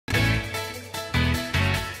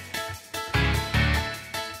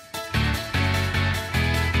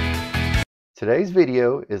Today's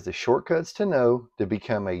video is the shortcuts to know to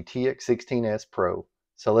become a TX16s Pro.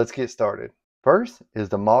 So let's get started. First is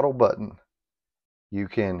the model button. You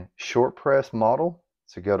can short press model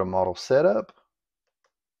to go to model setup,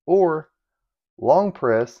 or long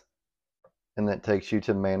press and that takes you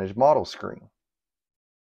to manage model screen.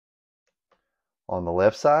 On the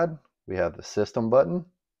left side we have the system button.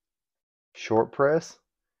 Short press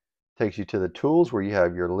takes you to the tools where you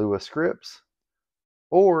have your Lua scripts,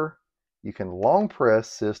 or you can long press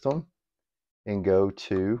system and go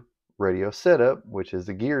to radio setup, which is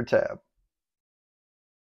the gear tab.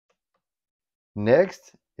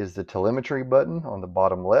 Next is the telemetry button on the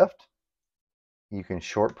bottom left. You can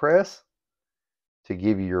short press to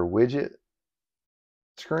give you your widget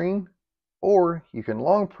screen, or you can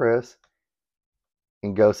long press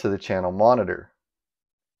and go to the channel monitor.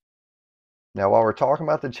 Now while we're talking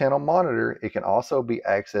about the channel monitor, it can also be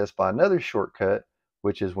accessed by another shortcut,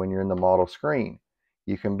 which is when you're in the model screen.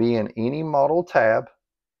 You can be in any model tab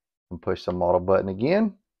and push the model button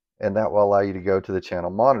again, and that will allow you to go to the channel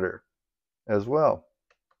monitor as well.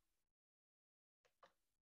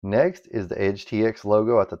 Next is the Edge TX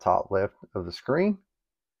logo at the top left of the screen.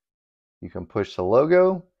 You can push the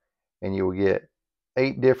logo and you will get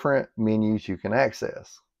 8 different menus you can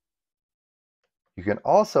access. You can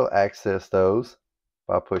also access those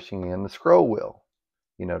by pushing in the scroll wheel.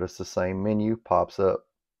 You notice the same menu pops up.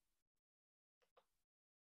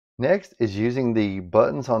 Next is using the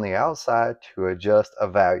buttons on the outside to adjust a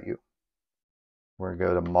value. We're going to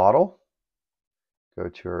go to Model, go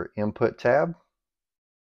to our Input tab.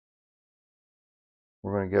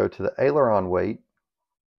 We're going to go to the aileron weight,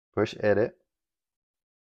 push Edit,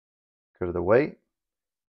 go to the weight.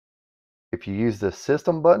 If you use the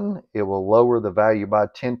System button, it will lower the value by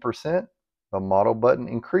 10%. The Model button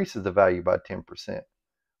increases the value by 10%.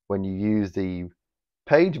 When you use the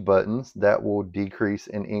page buttons, that will decrease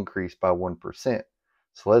and increase by 1%.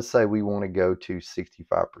 So let's say we want to go to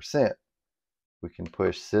 65%. We can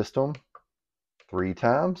push System 3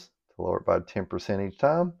 times to lower it by 10% each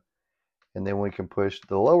time. And then we can push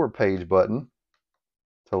the lower page button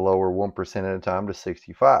to lower 1% at a time to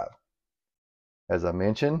 65. As I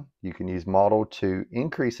mentioned, you can use Model to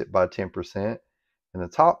increase it by 10% and the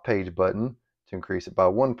top page button to increase it by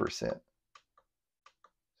 1%.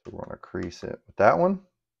 So we're going to increase it with that one.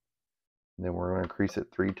 And then we're going to increase it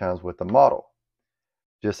 3 times with the model.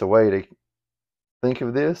 Just a way to think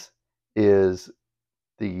of this is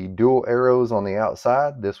the dual arrows on the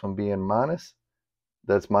outside, this one being minus.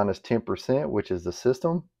 That's minus 10%, which is the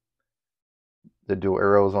system. The dual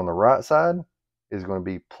arrows on the right side is going to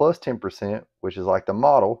be plus 10%, which is like the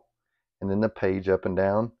model. And then the page up and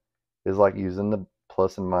down is like using the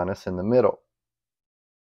plus and minus in the middle.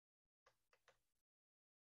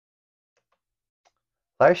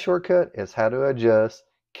 Last shortcut is how to adjust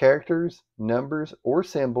characters, numbers, or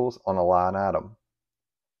symbols on a line item.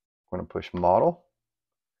 I'm going to push Model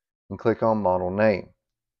and click on Model Name.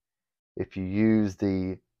 If you use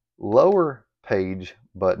the lower page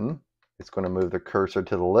button, it's going to move the cursor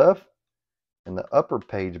to the left, and the upper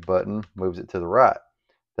page button moves it to the right.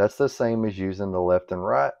 That's the same as using the left and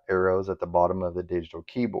right arrows at the bottom of the digital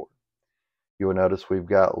keyboard. You will notice we've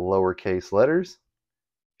got lowercase letters.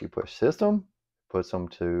 If you push System, it puts them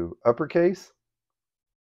to uppercase.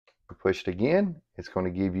 You push it again, it's going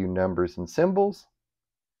to give you numbers and symbols.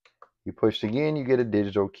 You push it again, you get a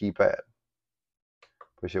digital keypad.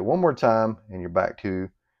 Push it one more time and you're back to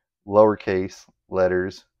lowercase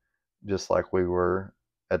letters, just like we were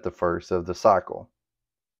at the first of the cycle.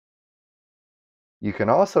 You can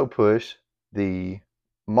also push the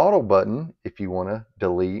model button if you want to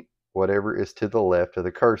delete whatever is to the left of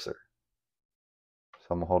the cursor. So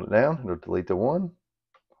I'm going to hold it down, it'll delete the 1,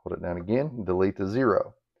 hold it down again, delete the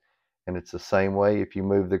 0. And it's the same way if you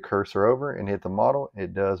move the cursor over and hit the model,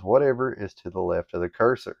 it does whatever is to the left of the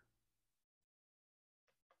cursor.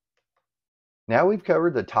 Now we've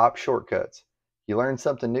covered the top shortcuts. If you learned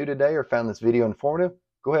something new today or found this video informative,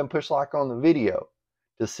 go ahead and push like on the video.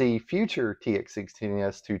 To see future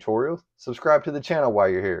TX16s tutorials, subscribe to the channel while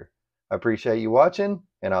you're here. I appreciate you watching,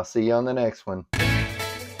 and I'll see you on the next one.